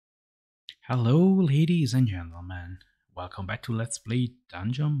Hello, ladies and gentlemen. Welcome back to Let's Play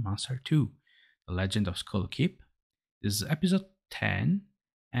Dungeon Master 2, The Legend of Skull Keep. This is episode 10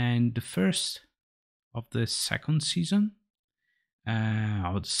 and the first of the second season,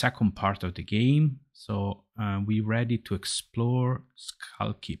 or the second part of the game. So we're ready to explore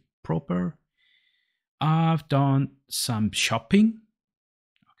Skull Keep proper. I've done some shopping,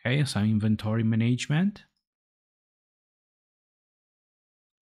 okay, some inventory management.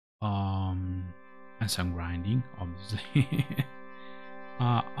 And some grinding, obviously.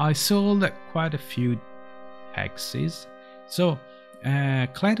 I sold quite a few hexes. So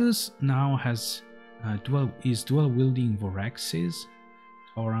Cletus now has dual wielding Vorexes.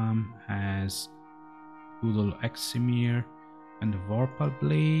 Toram has Doodle Eximir and the Vorpal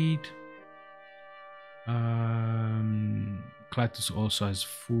Blade. Cletus also has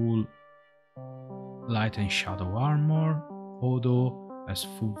full light and shadow armor. Odo has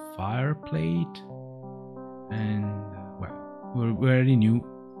full fire plate, and well, we already knew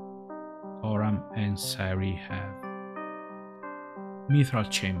Toram and Sari have mithril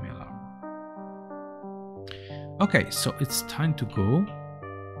chainmail armor. Okay, so it's time to go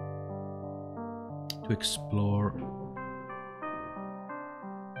to explore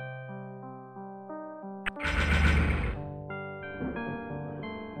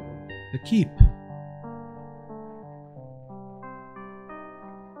the keep,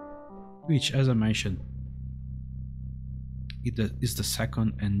 which, as I mentioned, it is the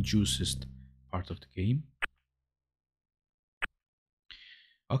second and juiciest part of the game.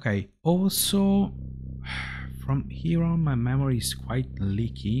 Okay, also from here on my memory is quite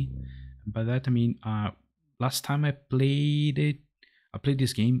leaky. By that I mean last time I played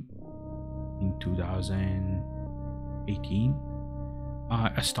this game in 2018.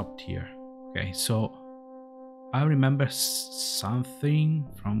 I stopped here. Okay, so I remember something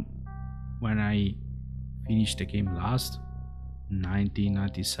from when I finished the game last,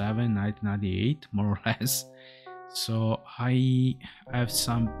 1997, 1998, more or less. So I have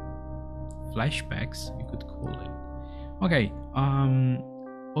some flashbacks, you could call it. Okay,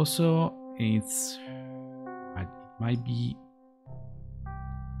 also it might be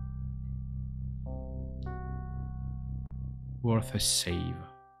worth a save,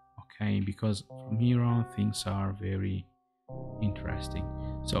 okay, because from here on things are very interesting.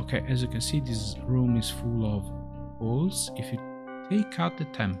 So okay, as you can see, this room is full of holes. If you take out the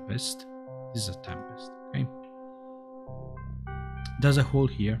tempest, this is a tempest, okay, there's a hole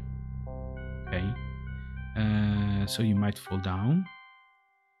here, okay, so you might fall down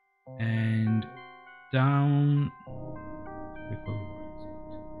and down.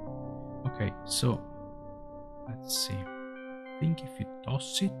 Okay, so let's see, I think if you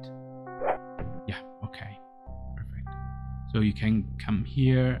toss it, yeah, okay, perfect. So you can come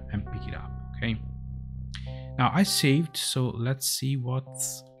here and pick it up, okay. Now I saved, so let's see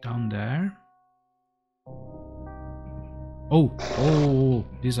what's down there. Oh,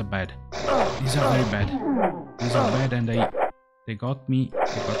 these are bad. These are very bad. These are bad, and they got me. They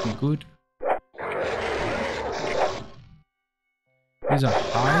got me good. These are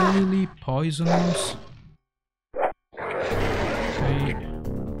highly poisonous. Okay.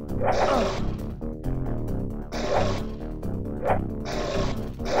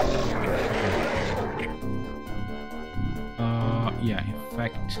 Yeah, in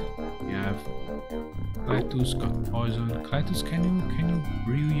fact, we have Cletus got poison. Cletus, can you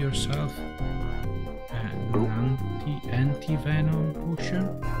brew yourself an anti-venom potion?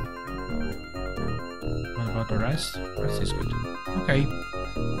 What about the rest? The rest is good. Okay.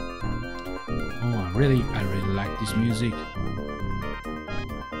 Oh, I really like this music.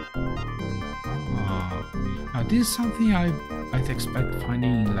 Now this is something I'd expect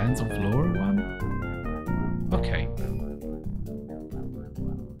finding in Lands of Lore 1. Okay.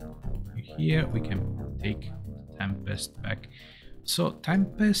 Here we can take Tempest back. So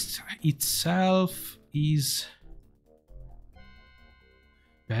Tempest itself is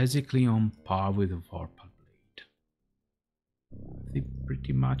basically on par with the Vorpal Blade. I think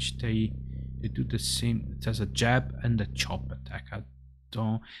pretty much they do the same. It has a jab and a chop attack.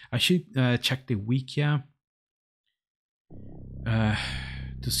 I should check the Wikia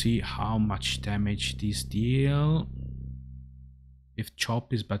to see how much damage these deal. If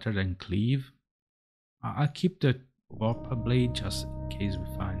chop is better than cleave. I'll keep the Vorpal Blade just in case we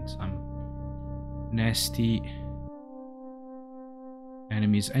find some nasty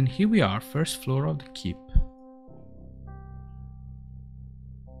enemies. And here we are, first floor of the keep.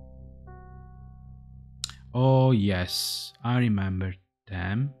 Oh yes, I remember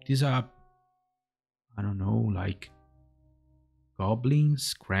them. These are, I don't know, like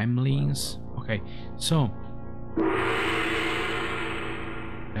goblins, gremlins. Okay, so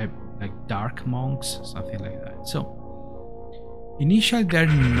like dark monks, something like that. So initially they're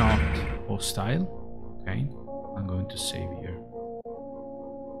not hostile. Okay, I'm going to save here.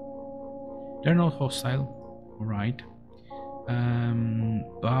 They're not hostile, all right.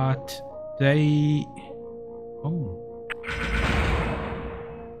 But they. Oh.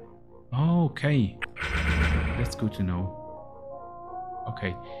 Okay. That's good to know.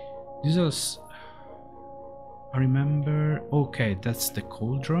 Okay, this is. I remember. Okay, that's the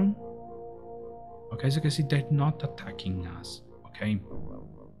cauldron. Okay, as you can see, they're not attacking us. Okay,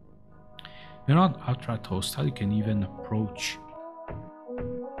 they're not outright hostile. You can even approach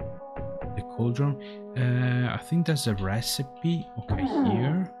the cauldron. I think there's a recipe. Okay,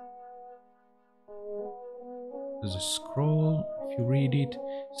 here there's a scroll. If you read it,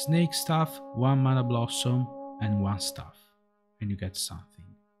 snake staff, 1 mana blossom, and 1 staff, and you get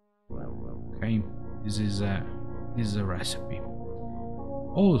something. Okay, this is a recipe.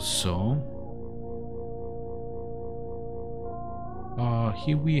 Also,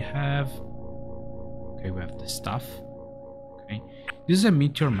 here we have. Okay, we have the staff. Okay, this is a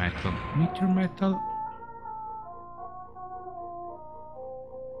meteor metal. Meteor metal.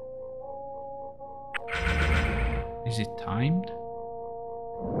 Is it timed?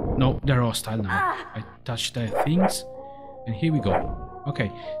 No, they're hostile now. I touched the things, and here we go.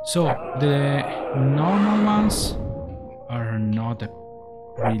 Okay, so the normal ones are not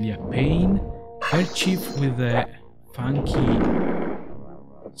really a pain. Their chief with the funky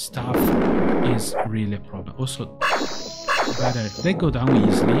stuff is really a problem. Also, better they go down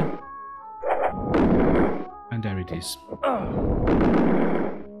easily, and there it is.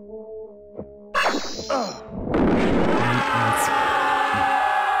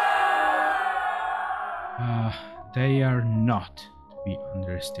 They are not to be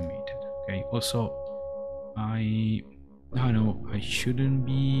underestimated. Okay. Also, I know I shouldn't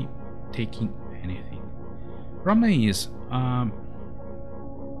be taking anything. Problem is,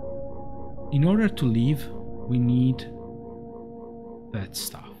 in order to leave, we need that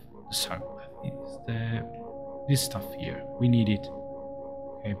stuff. Sorry, this stuff here. We need it.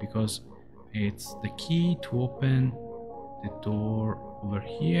 Okay, because it's the key to open the door over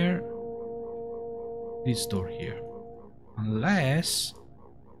here. This door here. Unless...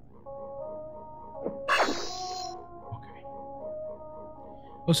 Okay.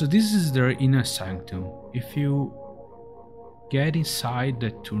 Also, this is their inner sanctum. If you get inside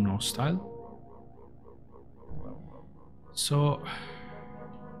the turn hostile. So...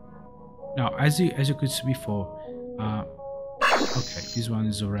 Now, as you could see before, okay, this one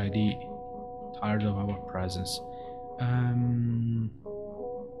is already tired of our presence.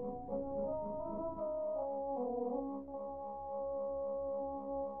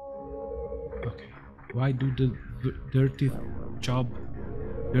 Okay, why do the dirty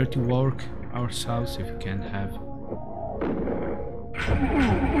work ourselves if we can have?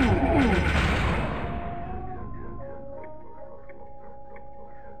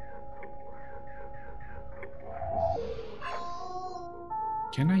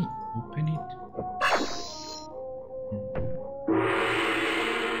 Can I open it?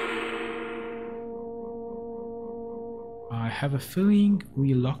 I have a feeling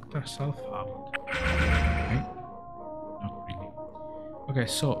we locked ourselves out. Okay. Not really. Okay,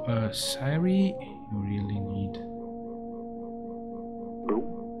 so Sari, you really need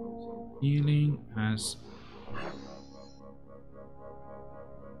healing as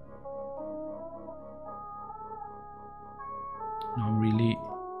not really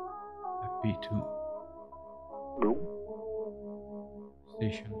happy to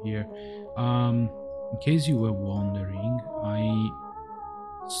station here. In case you were wondering, I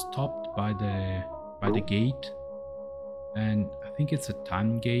stopped by the gate, and I think it's a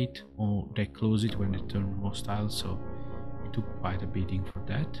time gate, or they close it when they turn hostile, so we took quite a beating for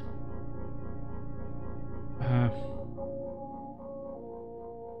that.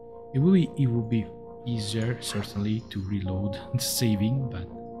 It will be easier certainly to reload the saving, but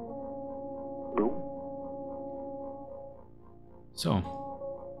so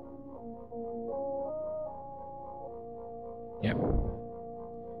yep.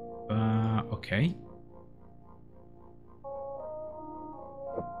 Okay.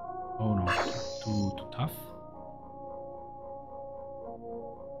 Oh no, too tough.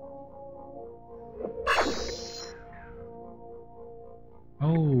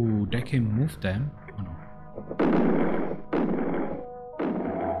 Oh, they can move them. Oh no.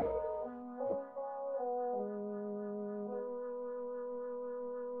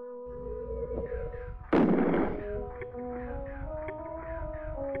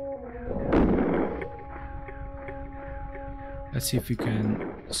 Let's see if we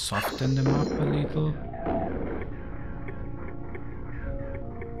can soften them up a little.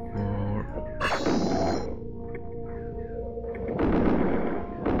 Or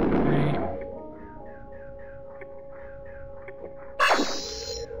okay.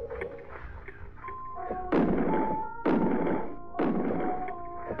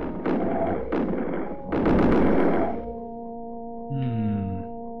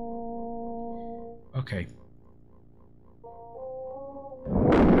 Okay.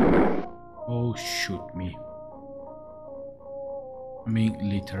 Oh, shoot me. I mean,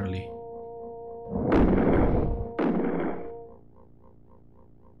 literally.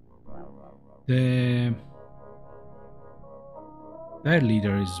 Their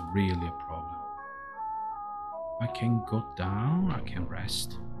leader is really a problem. I can go down, I can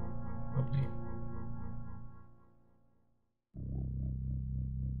rest, probably.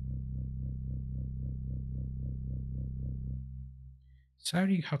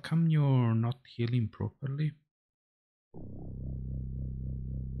 Sorry, how come you're not healing properly?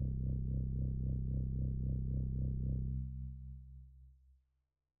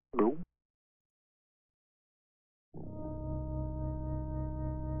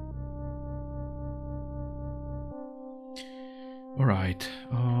 Alright,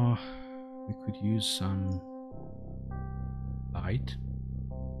 we could use some light.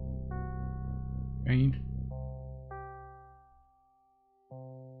 Okay.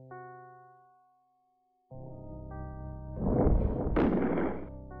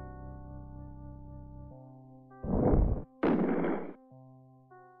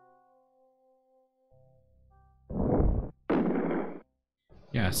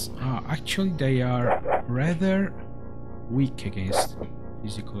 Yes, actually they are rather weak against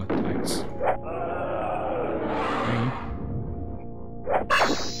physical attacks. Okay.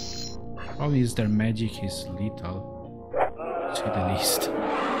 Probably is their magic is lethal, to say the least.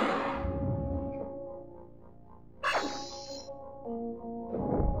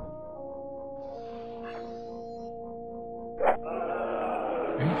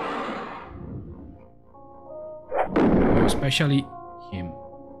 Okay. Oh, especially him.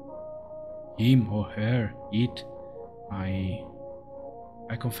 Him or her, it.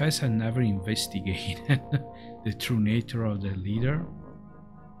 I confess I never investigated the true nature of the leader.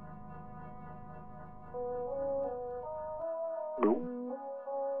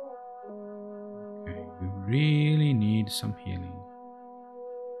 Okay, we really need some healing.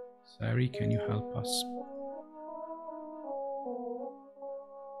 Sari, can you help us?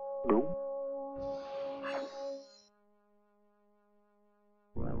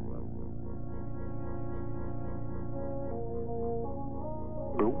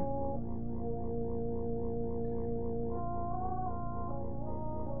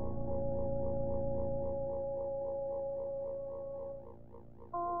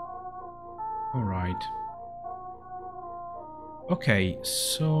 All right. Okay,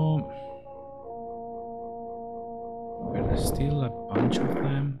 so there's still a bunch of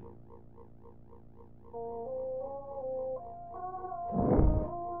them.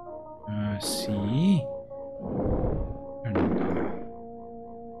 See? They're not done.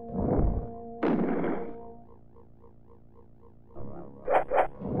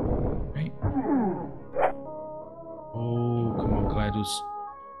 Okay. Oh, come on, Glidus.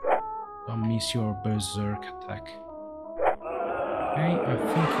 Don't miss your berserk attack. Okay, I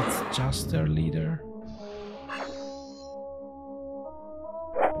think it's just their leader.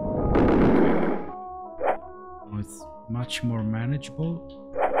 Oh, it's much more manageable.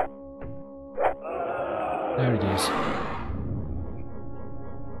 There it is.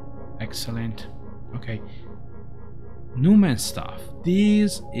 Excellent. Okay. Newman stuff.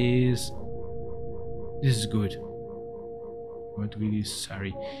 This is good. What we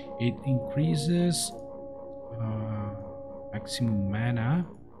necessary? It increases maximum mana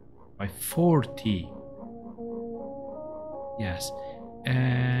by 40. Yes,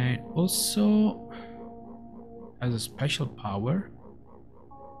 and also has a special power.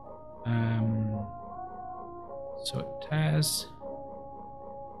 So it has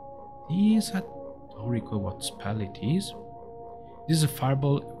these. I don't recall what spell it is. This is a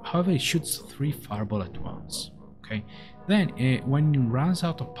fireball. However, it shoots 3 fireball at once. Okay. Then when it runs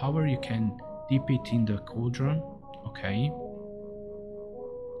out of power, you can dip it in the cauldron. Okay.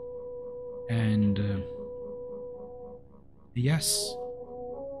 And yes,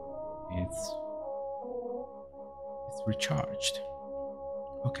 it's recharged.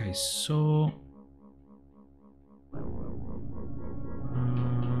 Okay, so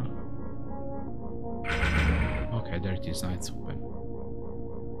okay, there it is. Now it's open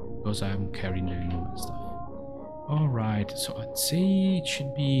because I'm carrying the new stuff. Alright, so I'd say it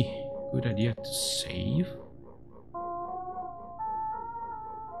should be a good idea to save.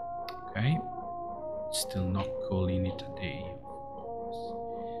 Okay, still not calling it a day, of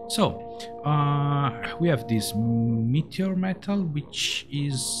course. So, we have this meteor metal, which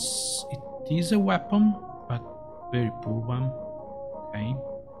is, it is a weapon, but very poor one. Okay,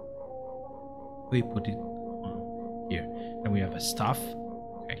 we put it on here. Then we have a staff.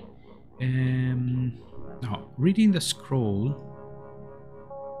 Okay, now reading the scroll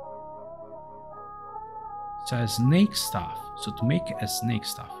says snake staff. So to make a snake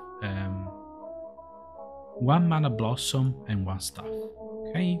staff, 1 mana blossom and 1 staff.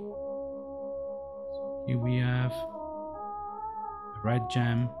 Okay, so here we have a red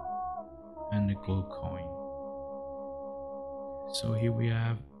gem and a gold coin. So here we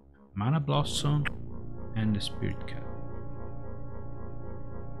have mana blossom and the spirit cap.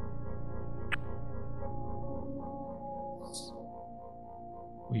 It's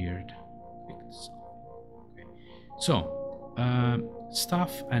weird. Okay. So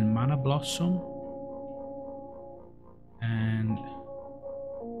staff and mana blossom and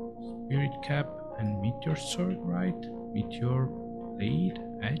spirit cap and meteor sword, right? Meteor blade,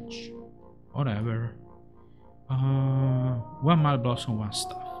 edge, whatever. 1 mana blossom, 1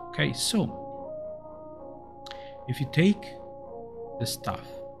 staff. Okay, so if you take the staff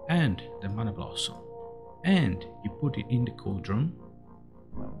and the mana blossom and you put it in the cauldron,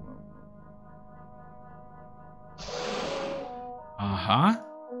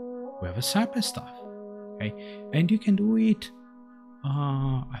 we have a serpent staff. Okay, and you can do it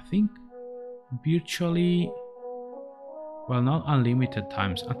I think virtually, well, not unlimited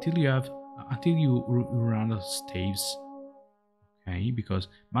times until you run out of staves. Okay, because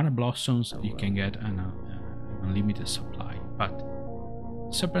mana blossoms you can get an unlimited supply, but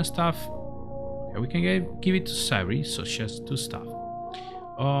serpent staff, okay, we can give it to Sari, so she has 2 staff.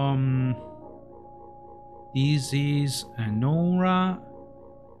 This is an aura,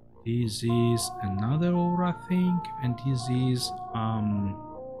 this is another aura, I think, and this is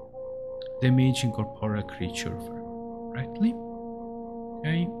damage incorporeal creature, correctly.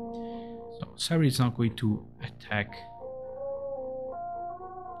 Okay, so Sari is not going to attack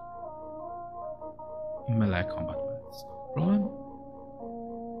in melee combat, but it's no problem.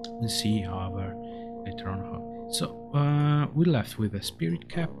 We'll see, however, later on how. So we're left with a spirit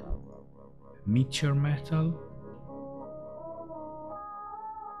cap, meteor metal,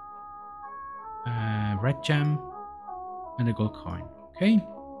 red gem, and a gold coin. Okay,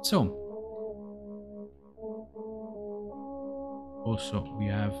 so also we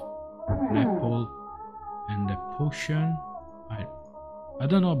have an apple and a potion. I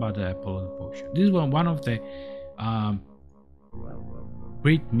don't know about the apple and the potion. This is one of the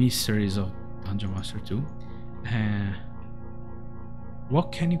great mysteries of Dungeon Master 2.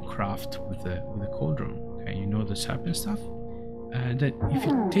 What can you craft with the cauldron? Okay, you know the serpent stuff. That if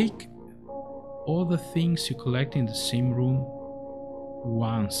you take all the things you collect in the same room,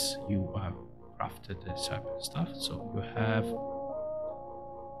 once you have crafted the serpent stuff, so you have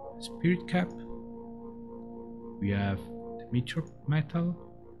a spirit cap, we have the meteor metal,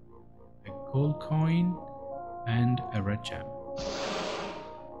 a gold coin, and a red gem,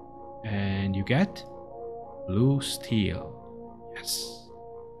 and you get blue steel. Yes,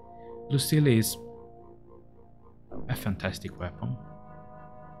 blue steel is a fantastic weapon.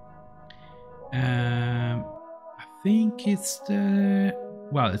 I think it's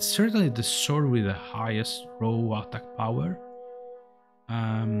it's certainly the sword with the highest raw attack power.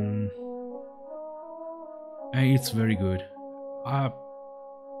 And it's very good.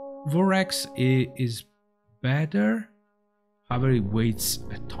 Vorax is better, however it weighs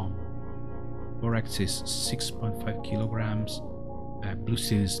a ton. Vorax is 6.5 kilograms, blue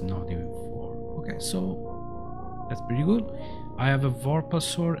steel is not even 4. Okay, so that's pretty good. I have a Vorpal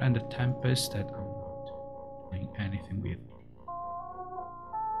sword and a Tempest that I'm not doing anything with.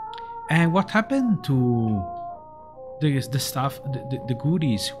 And what happened to the stuff, the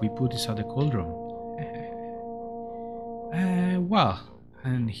goodies we put inside the cauldron? Well,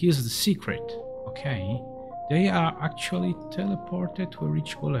 and here's the secret. Okay, they are actually teleported to a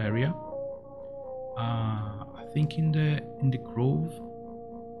reachable area. I think in the grove,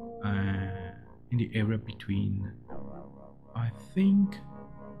 in the area between, I think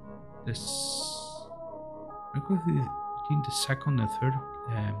this between the second and third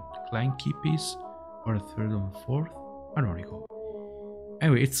clan keepies, or the third and fourth. I don't recall.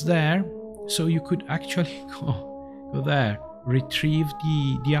 Anyway, it's there, so you could actually go there, retrieve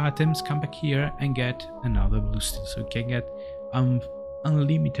the items, come back here, and get another blue steel. So you can get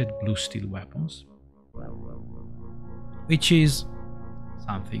unlimited blue steel weapons. which is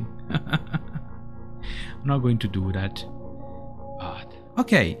something. I'm not going to do that. But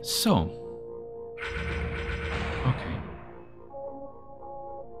okay, so okay.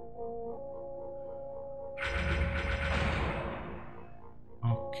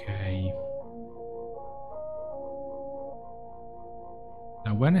 Okay.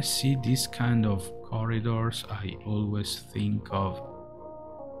 Now when I see this kind of corridors, I always think of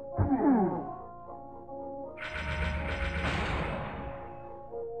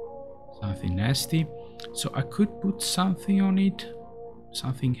something nasty. So I could put something on it,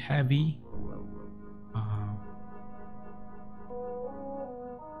 something heavy.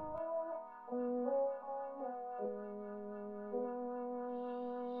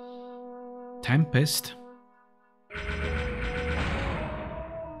 Tempest.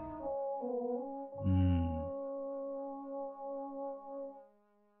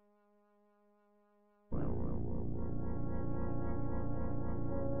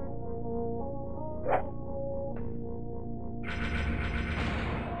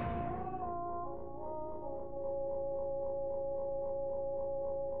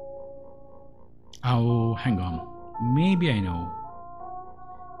 Oh, hang on. Maybe I know.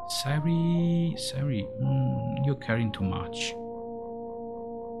 Sari, you're carrying too much.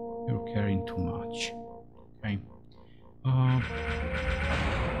 You're carrying too much. Okay.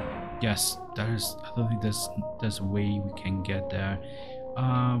 Yes, there's. I don't think there's a way we can get there.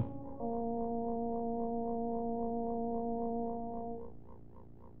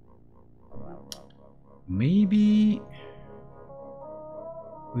 Maybe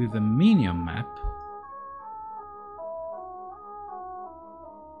with the minion map.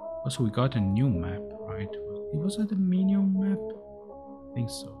 Also, we got a new map, right? Was it the minion map? I think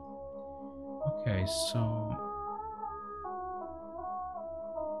so. Okay, so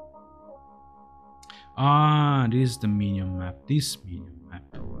this is the minion map. This minion map.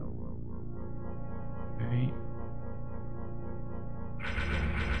 Okay.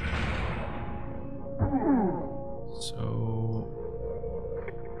 So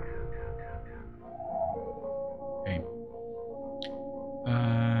okay.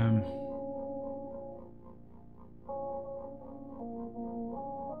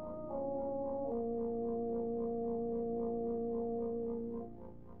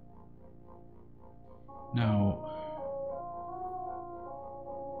 Now,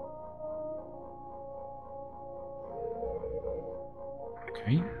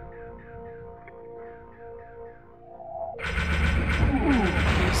 okay.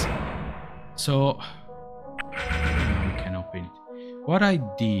 So now we can open it. What I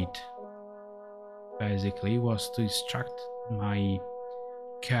did basically was to distract my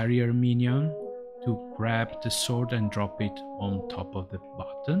carrier minion to grab the sword and drop it on top of the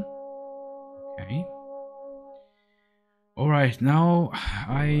button. Okay. Alright, now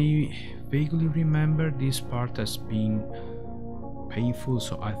I vaguely remember this part as being painful,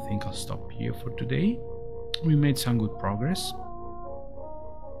 so I think I'll stop here for today. We made some good progress.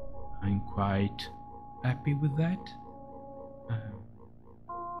 I'm quite happy with that.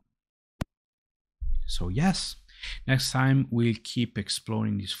 So yes, next time we'll keep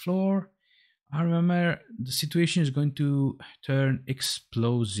exploring this floor. I remember the situation is going to turn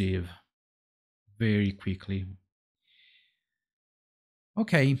explosive very quickly.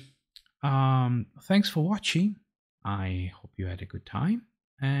 Okay, thanks for watching. I hope you had a good time,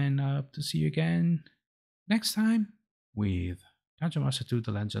 and I hope to see you again next time with Dungeon Master 2: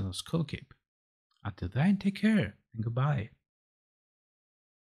 The Legend of Skull Keep. Until then, take care and goodbye.